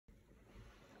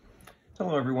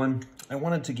Hello everyone. I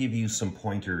wanted to give you some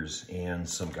pointers and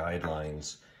some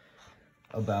guidelines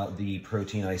about the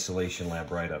protein isolation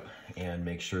lab write-up and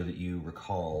make sure that you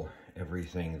recall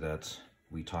everything that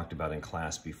we talked about in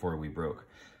class before we broke.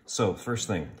 So first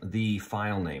thing, the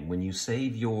file name. When you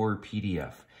save your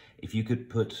PDF, if you could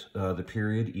put the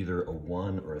period, either a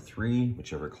 1 or a 3,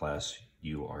 whichever class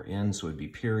you are in, so it would be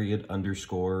period,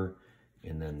 underscore,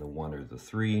 and then the 1 or the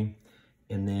 3,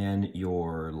 and then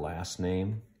your last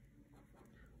name,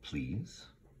 please.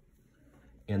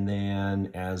 And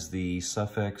then as the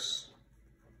suffix,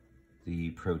 the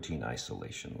protein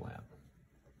isolation lab.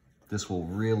 This will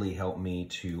really help me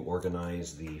to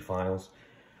organize the files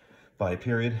by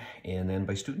period and then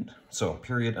by student. So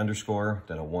period, underscore,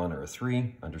 then a 1 or a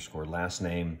 3, underscore last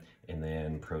name, and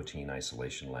then protein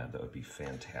isolation lab. That would be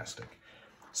fantastic.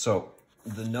 So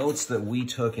the notes that we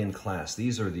took in class,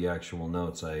 these are the actual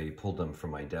notes. I pulled them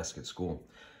from my desk at school.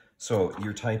 So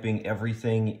you're typing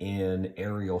everything in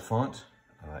Arial font.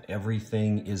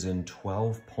 Everything is in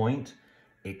 12 point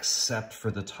except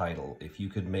for the title. If you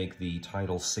could make the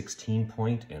title 16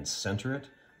 point and center it,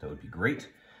 that would be great.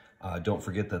 Don't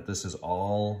forget that this is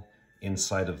all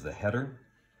inside of the header.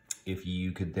 If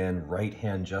you could then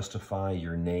right-hand justify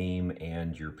your name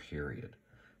and your period.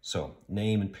 So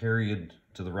name and period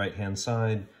to the right-hand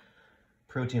side,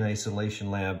 protein isolation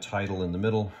lab title in the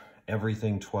middle,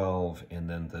 everything 12, and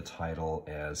then the title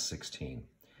as 16.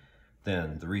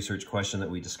 Then the research question that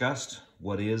we discussed,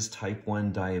 what is type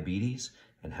 1 diabetes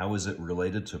and how is it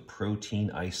related to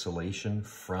protein isolation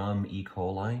from E.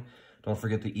 coli? Don't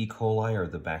forget the E. coli are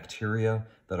the bacteria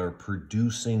that are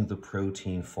producing the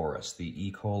protein for us. The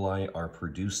E. coli are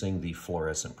producing the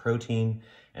fluorescent protein,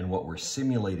 and what we're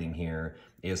simulating here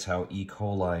is how E.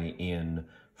 coli in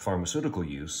pharmaceutical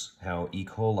use, how E.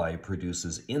 coli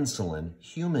produces insulin,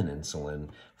 human insulin,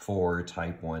 for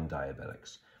type 1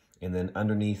 diabetics. And then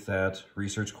underneath that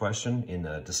research question, in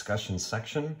the discussion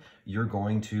section, you're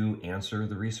going to answer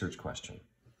the research question.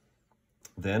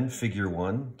 Then figure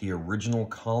 1, the original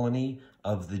colony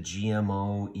of the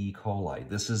GMO E. coli.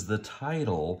 This is the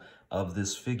title of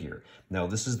this figure. Now,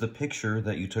 this is the picture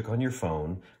that you took on your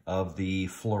phone of the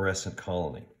fluorescent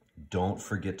colony. Don't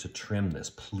forget to trim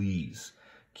this, please.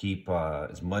 Keep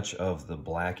as much of the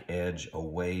black edge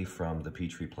away from the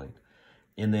Petri plate.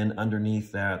 And then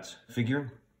underneath that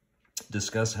figure,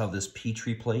 discuss how this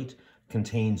Petri plate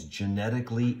contains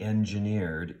genetically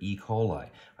engineered E. coli.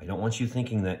 I don't want you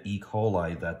thinking that E.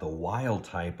 coli, that the wild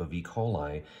type of E.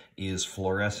 coli is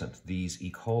fluorescent. These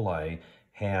E. coli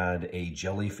had a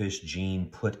jellyfish gene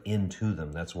put into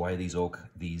them. That's why these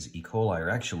E. coli are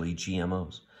actually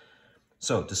GMOs.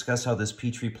 So discuss how this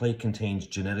Petri plate contains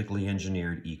genetically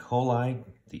engineered E. coli.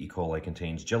 The E. coli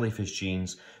contains jellyfish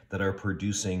genes that are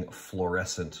producing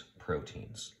fluorescent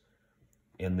proteins.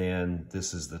 And then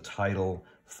this is the title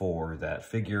for that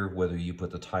figure. Whether you put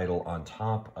the title on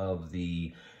top of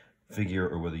the figure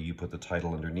or whether you put the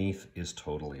title underneath is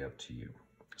totally up to you.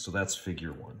 So that's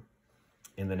figure 1.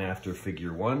 And then after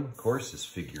figure 1, of course, is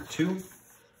figure 2.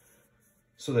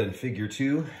 So then figure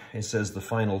 2, it says the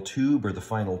final tube or the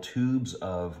final tubes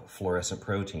of fluorescent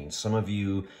proteins. Some of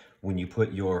you, when you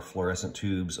put your fluorescent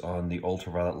tubes on the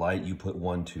ultraviolet light, you put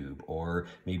 1 tube, or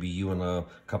maybe you and a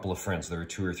couple of friends, there are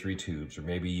 2 or 3 tubes, or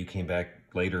maybe you came back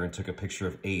later and took a picture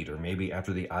of 8, or maybe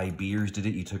after the IBers did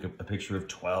it, you took a picture of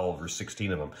 12 or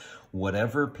 16 of them.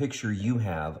 Whatever picture you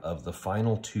have of the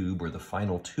final tube or the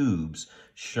final tubes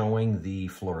showing the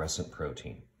fluorescent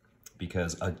protein.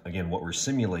 Because again, what we're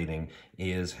simulating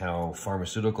is how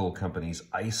pharmaceutical companies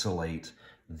isolate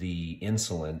the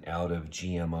insulin out of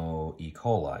GMO E.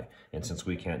 coli. And since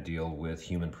we can't deal with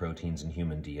human proteins and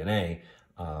human DNA,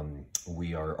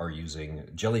 we are using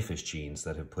jellyfish genes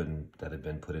that have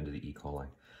been put into the E. coli.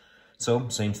 So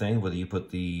same thing, whether you put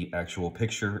the actual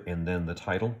picture and then the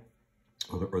title,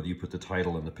 or you put the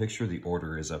title in the picture, the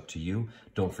order is up to you.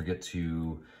 Don't forget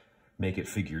to make it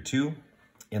figure 2.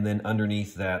 And then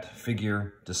underneath that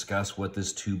figure, discuss what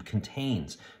this tube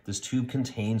contains. This tube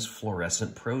contains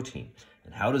fluorescent protein.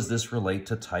 And how does this relate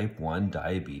to type 1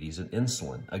 diabetes and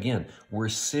insulin? Again, we're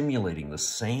simulating the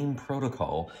same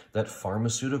protocol that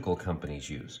pharmaceutical companies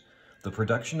use. The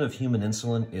production of human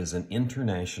insulin is an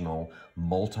international,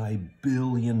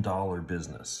 multi-billion-dollar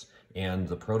business. And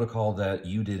the protocol that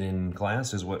you did in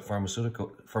class is what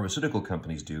pharmaceutical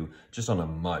companies do, just on a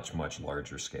much, much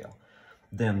larger scale.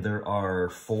 Then there are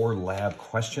 4 lab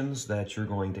questions that you're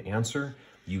going to answer.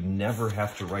 You never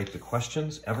have to write the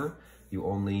questions, ever. You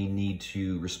only need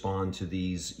to respond to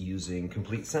these using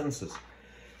complete sentences.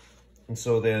 And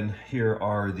so then here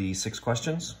are the 6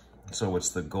 questions. So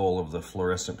what's the goal of the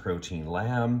fluorescent protein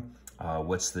lab?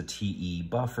 what's the TE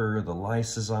buffer, the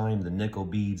lysozyme, the nickel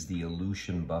beads, the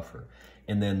elution buffer.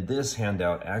 And then this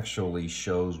handout actually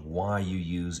shows why you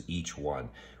use each one.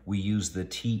 We use the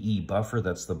TE buffer,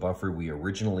 that's the buffer we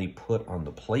originally put on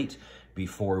the plate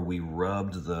before we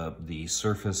rubbed the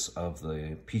surface of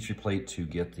the Petri plate to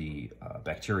get the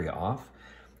bacteria off.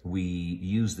 We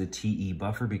use the TE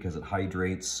buffer because it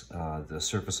hydrates the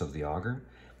surface of the agar.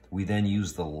 We then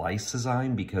use the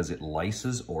lysozyme because it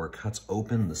lyses or cuts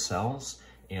open the cells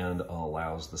and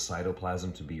allows the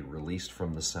cytoplasm to be released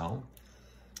from the cell.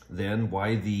 Then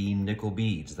why the nickel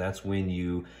beads? That's when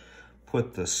you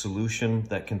put the solution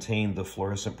that contained the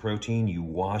fluorescent protein, you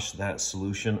wash that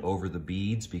solution over the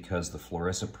beads because the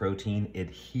fluorescent protein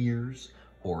adheres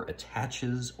or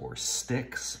attaches or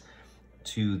sticks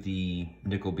to the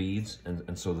nickel beads.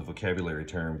 And so the vocabulary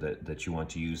term that you want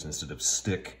to use instead of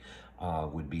stick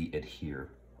would be adhere.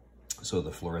 So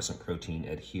the fluorescent protein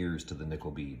adheres to the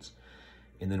nickel beads.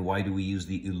 And then why do we use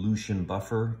the elution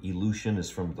buffer? Elution is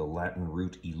from the Latin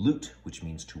root elute, which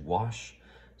means to wash.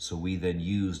 So we then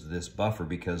use this buffer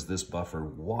because this buffer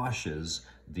washes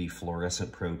the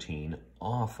fluorescent protein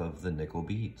off of the nickel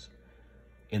beads.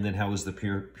 And then how is the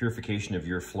purification of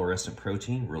your fluorescent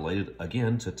protein related,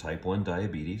 again, to type 1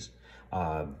 diabetes,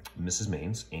 Mrs.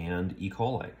 Mainz, and E.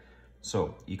 coli?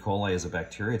 So E. coli is a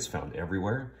bacteria. It's found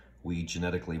everywhere. We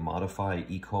genetically modify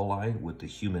E. coli with the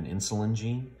human insulin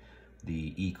gene.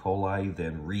 The E. coli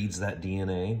then reads that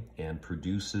DNA and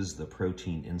produces the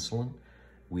protein insulin.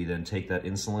 We then take that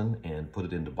insulin and put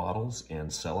it into bottles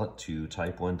and sell it to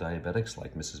type 1 diabetics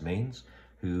like Mrs. Mainz,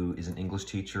 who is an English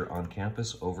teacher on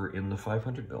campus over in the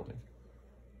 500 building.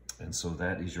 And so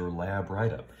that is your lab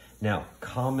write-up. Now,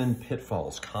 common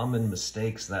pitfalls, common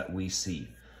mistakes that we see.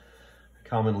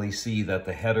 Commonly see that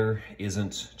the header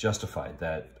isn't justified,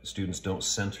 that students don't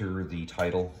center the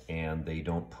title and they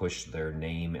don't push their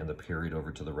name and the period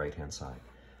over to the right-hand side.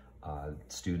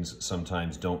 Students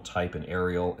sometimes don't type in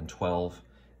Arial in 12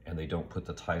 and they don't put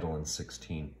the title in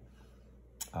 16.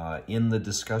 In the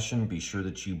discussion, be sure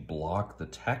that you block the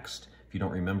text. If you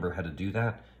don't remember how to do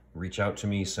that, reach out to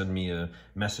me, send me a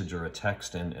message or a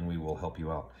text, and we will help you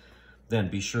out. Then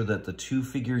be sure that the 2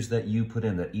 figures that you put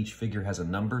in, that each figure has a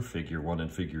number, figure 1 and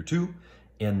figure 2,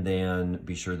 and then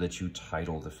be sure that you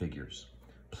title the figures.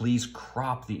 Please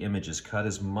crop the images, cut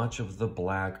as much of the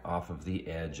black off of the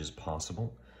edge as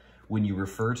possible. When you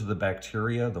refer to the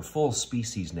bacteria, the full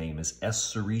species name is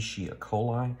Escherichia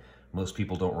coli. Most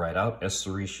people don't write out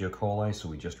Escherichia coli, so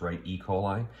we just write E.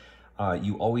 coli.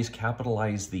 You always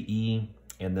capitalize the E,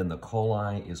 and then the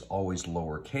coli is always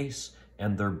lowercase,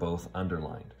 and they're both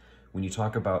underlined. When you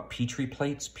talk about Petri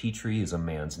plates, Petri is a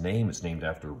man's name. It's named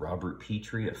after Robert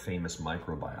Petri, a famous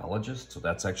microbiologist, so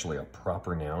that's actually a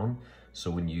proper noun.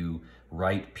 So when you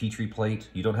write Petri plate,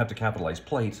 you don't have to capitalize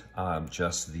plate,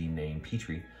 just the name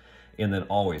Petri. And then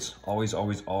always,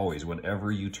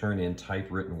 whenever you turn in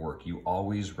typewritten work, you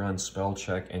always run spell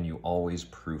check and you always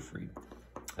proofread.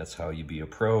 That's how you be a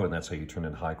pro, and that's how you turn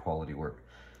in high quality work.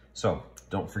 So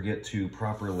don't forget to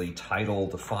properly title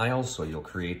the file. So you'll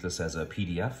create this as a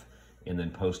PDF and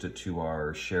then post it to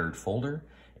our shared folder.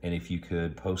 And if you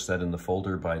could post that in the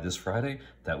folder by this Friday,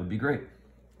 that would be great.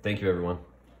 Thank you, everyone.